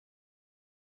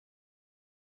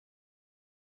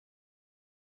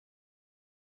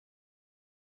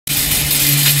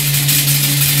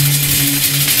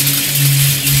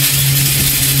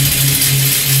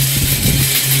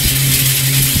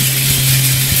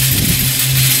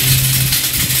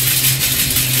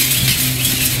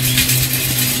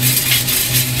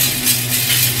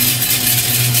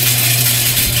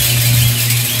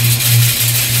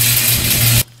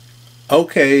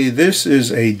Okay, this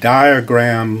is a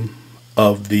diagram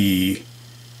of the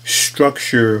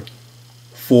structure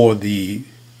for the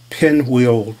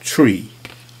pinwheel tree.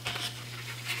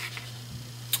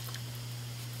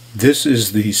 This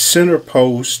is the center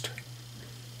post,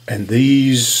 and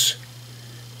these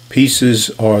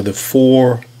pieces are the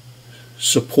 4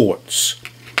 supports.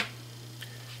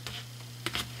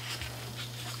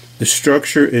 The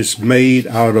structure is made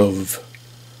out of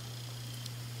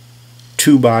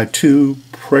 2x2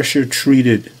 pressure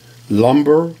treated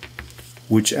lumber,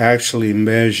 which actually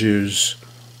measures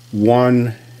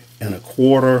 1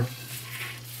 1/4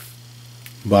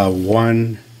 by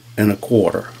 1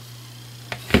 1/4.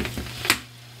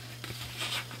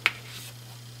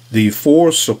 The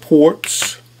 4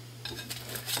 supports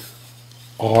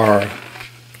are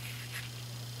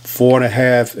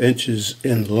 4.5 inches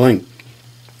in length.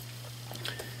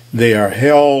 They are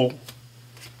held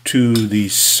to the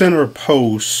center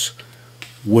post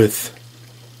with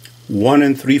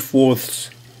 1 3/4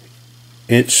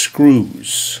 inch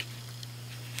screws,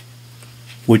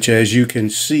 which, as you can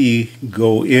see,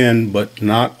 go in but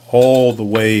not all the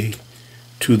way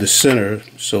to the center,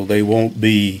 so they won't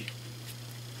be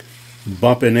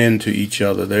bumping into each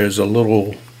other. There's a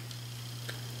little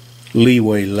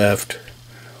leeway left,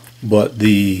 but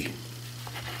the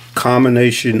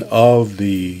combination of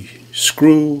the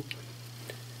screw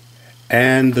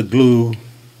and the glue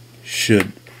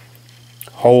should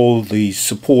hold the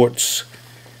supports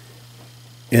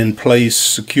in place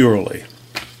securely.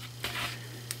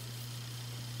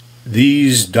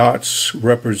 These dots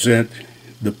represent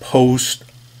the post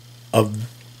of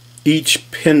each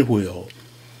pinwheel.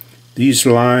 These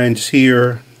lines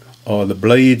here are the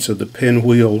blades of the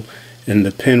pinwheel, and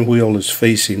the pinwheel is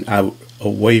facing out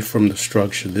away from the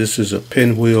structure. This is a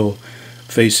pinwheel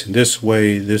facing this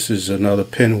way, this is another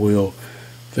pinwheel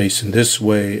facing this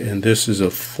way, and this is a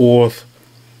 4th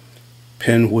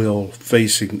pinwheel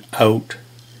facing out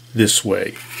this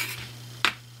way.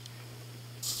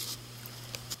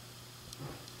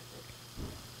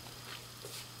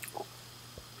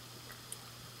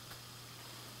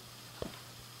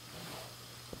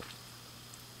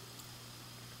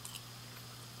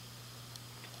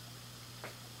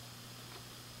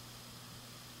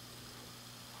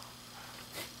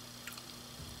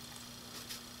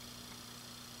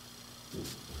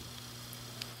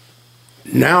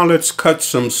 Now let's cut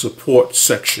some support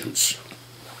sections.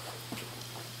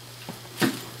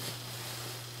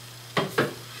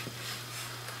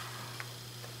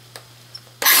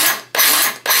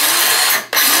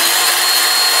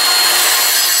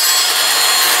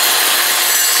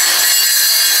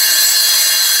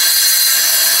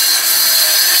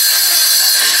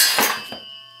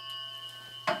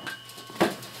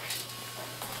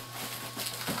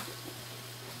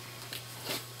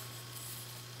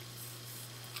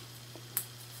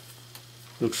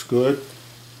 Looks good.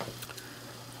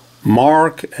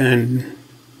 Mark and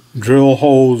drill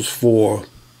holes for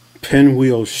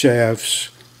pinwheel shafts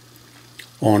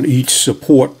on each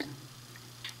support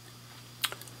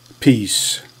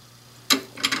piece.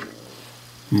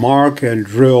 Mark and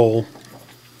drill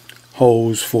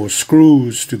holes for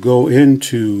screws to go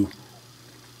into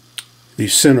the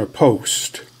center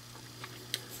post.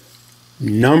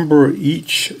 Number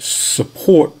each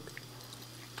support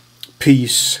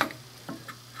piece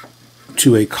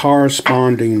to a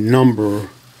corresponding number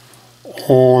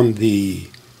on the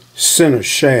center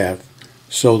shaft,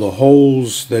 so the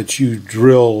holes that you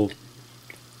drill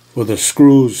for the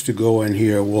screws to go in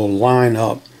here will line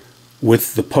up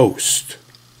with the post.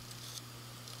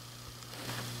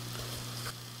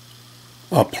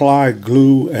 Apply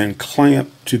glue and clamp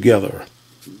together.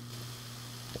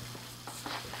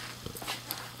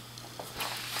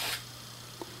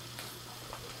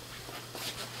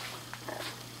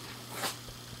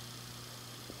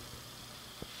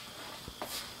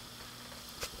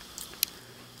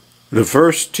 The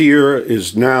first tier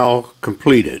is now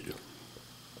completed.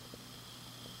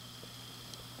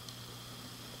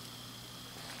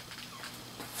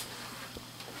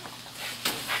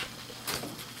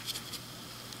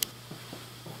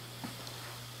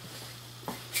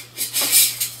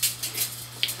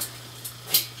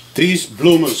 These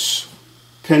Blomus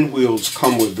pinwheels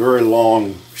come with very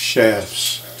long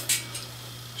shafts,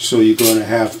 so you're going to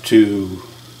have to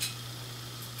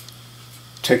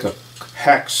take a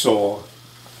hacksaw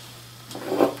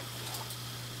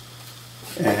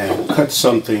and cut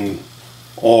something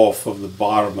off of the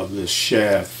bottom of this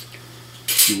shaft.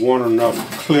 You want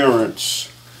enough clearance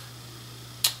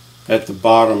at the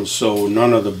bottom so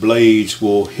none of the blades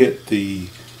will hit the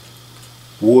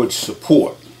wood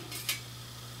support.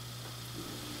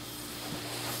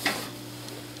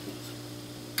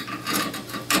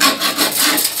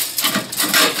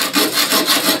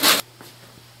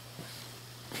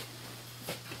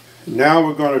 Now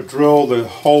we're going to drill the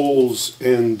holes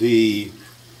in the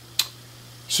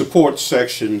support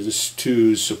sections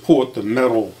to support the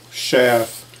metal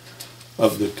shaft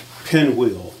of the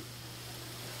pinwheel.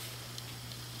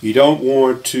 You don't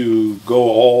want to go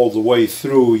all the way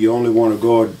through, you only want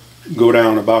to go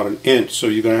down about an inch, so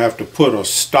you're going to have to put a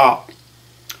stop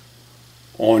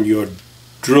on your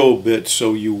drill bit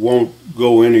so you won't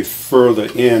go any further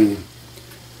in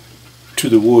to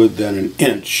the wood than an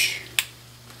inch.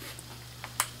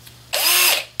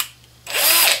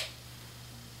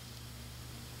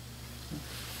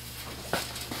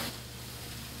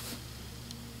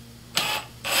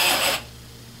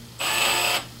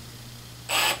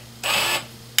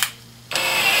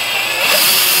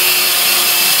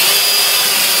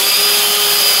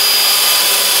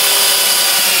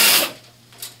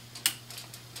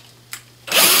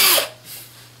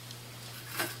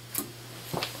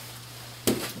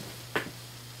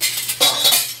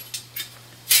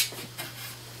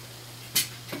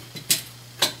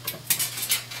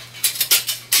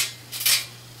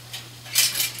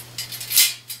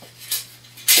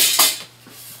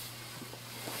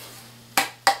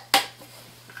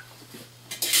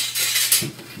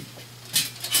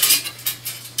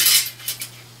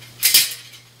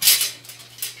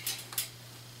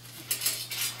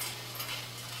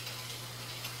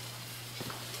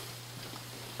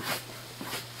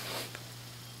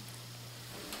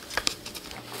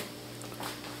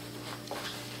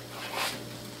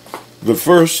 The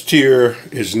first tier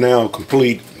is now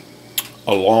complete,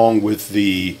 along with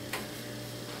the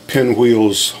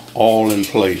pinwheels all in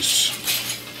place.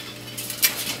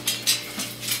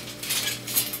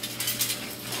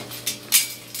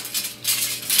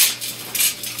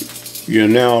 You're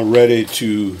now ready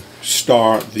to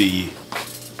start the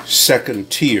second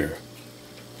tier.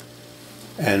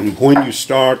 And when you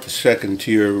start the second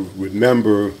tier,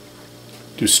 remember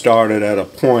to start it at a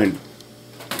point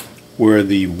where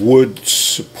the wood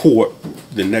support,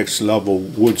 the next level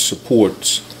wood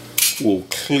supports, will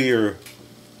clear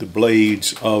the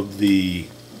blades of the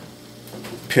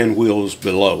pinwheels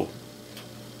below.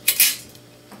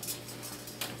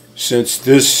 Since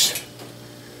this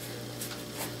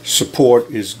support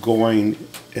is going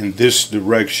in this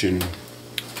direction,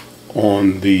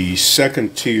 on the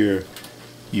second tier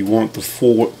you want the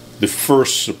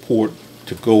first support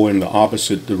to go in the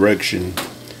opposite direction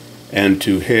and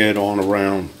to head on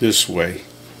around this way.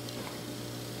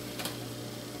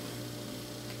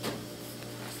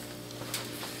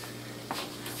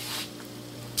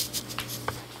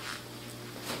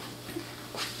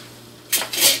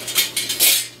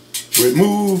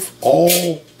 Remove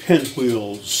all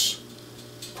pinwheels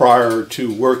prior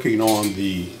to working on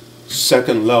the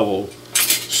second level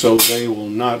so they will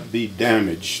not be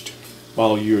damaged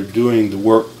while you're doing the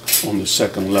work on the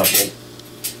second level.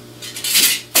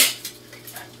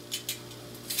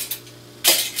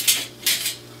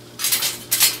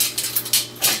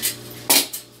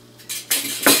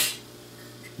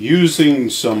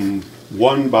 Using some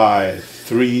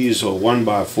 1x3s or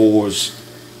 1x4s,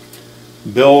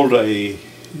 build a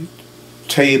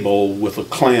table with a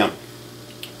clamp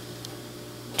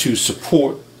to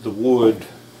support the wood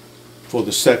for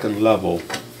the second level.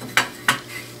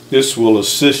 This will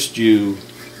assist you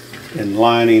in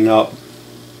lining up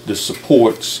the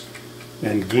supports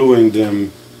and gluing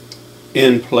them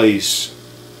in place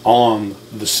on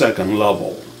the second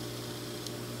level.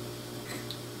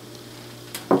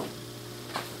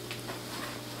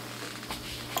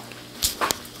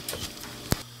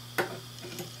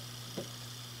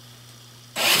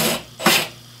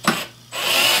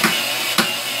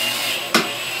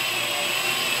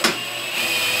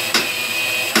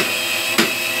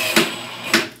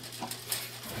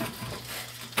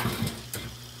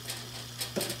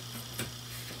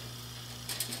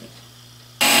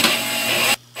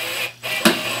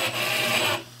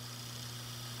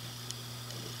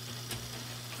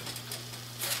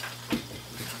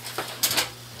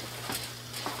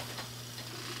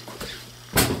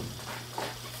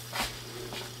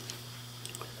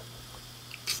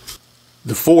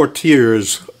 The 4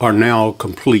 tiers are now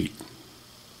complete.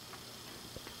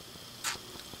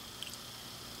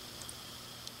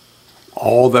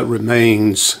 All that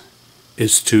remains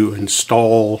is to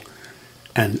install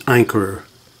and anchor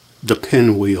the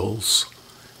pinwheels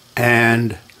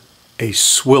and a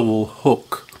swivel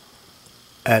hook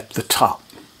at the top.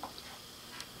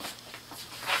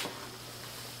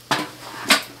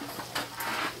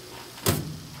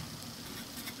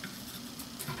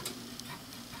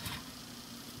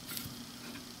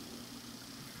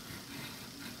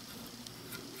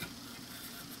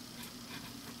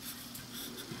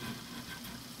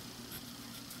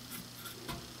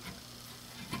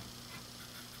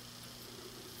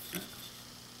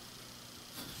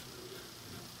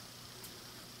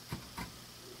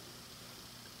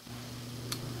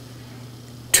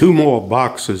 2 more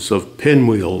boxes of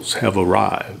pinwheels have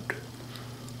arrived.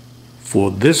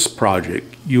 For this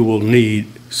project, you will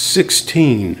need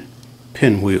 16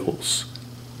 pinwheels.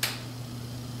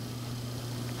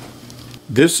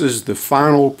 This is the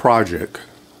final project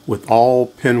with all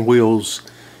pinwheels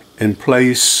in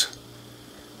place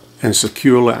and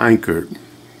securely anchored.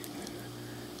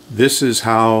 This is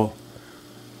how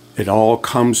it all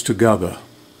comes together,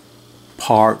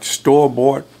 part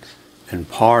store-bought and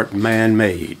part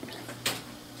man-made.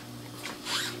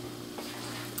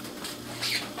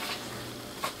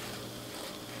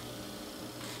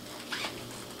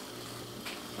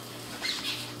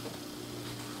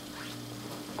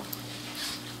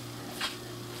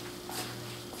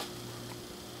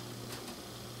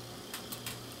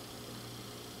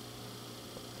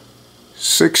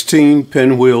 "16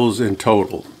 pinwheels in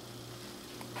total.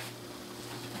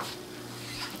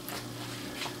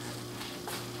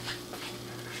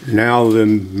 Now, the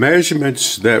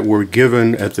measurements that were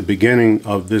given at the beginning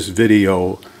of this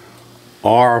video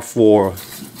are for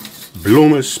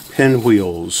Blomus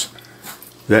pinwheels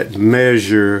that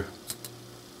measure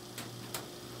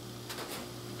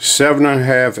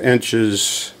 7.5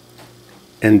 inches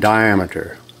in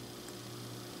diameter.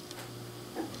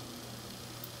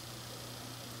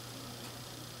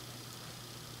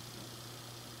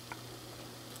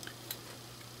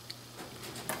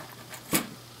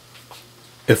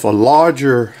 If a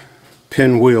larger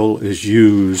pinwheel is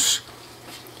used,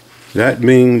 that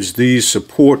means these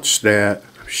support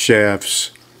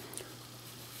shafts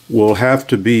will have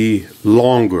to be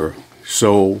longer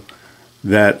so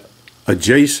that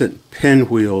adjacent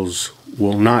pinwheels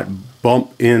will not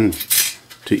bump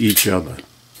into each other.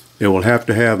 They will have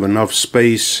to have enough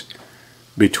space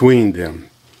between them.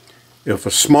 If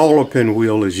a smaller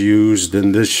pinwheel is used,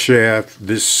 then this shaft,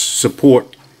 this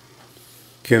support,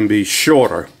 can be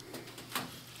shorter.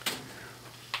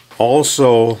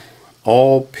 Also,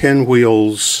 all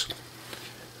pinwheels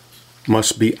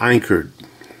must be anchored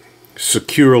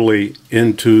securely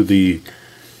into the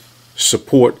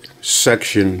support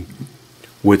section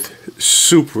with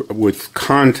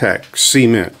contact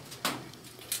cement.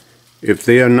 If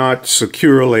they are not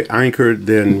securely anchored,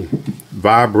 then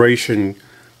vibration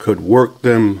could work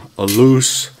them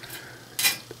loose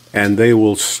and they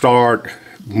will start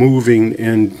moving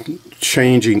and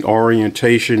changing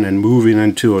orientation and moving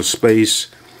into a space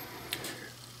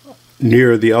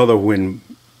near the other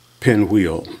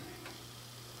pinwheel.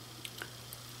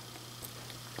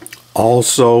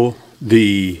 Also,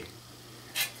 the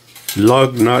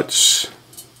lug nuts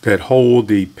that hold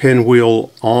the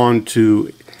pinwheel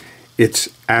onto its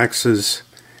axis,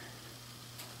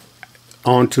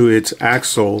 onto its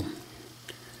axle,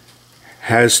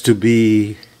 has to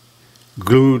be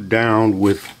glued down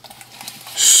with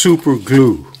super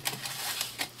glue.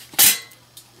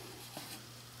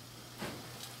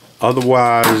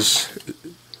 Otherwise,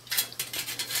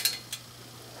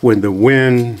 when the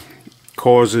wind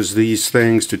causes these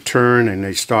things to turn and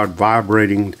they start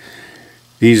vibrating,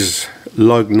 these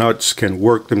lug nuts can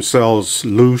work themselves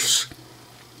loose.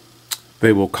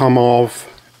 They will come off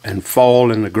and fall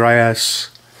in the grass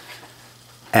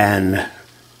and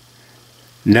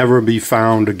never be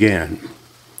found again.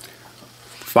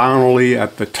 Finally,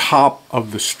 at the top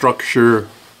of the structure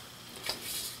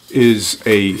is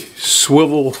a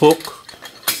swivel hook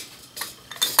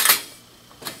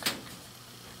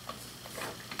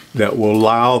that will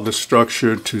allow the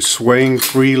structure to swing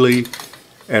freely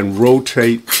and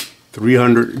rotate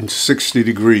 360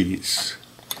 degrees.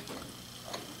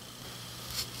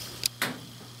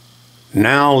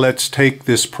 Now let's take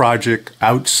this project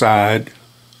outside,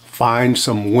 find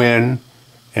some wind,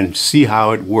 and see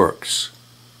how it works.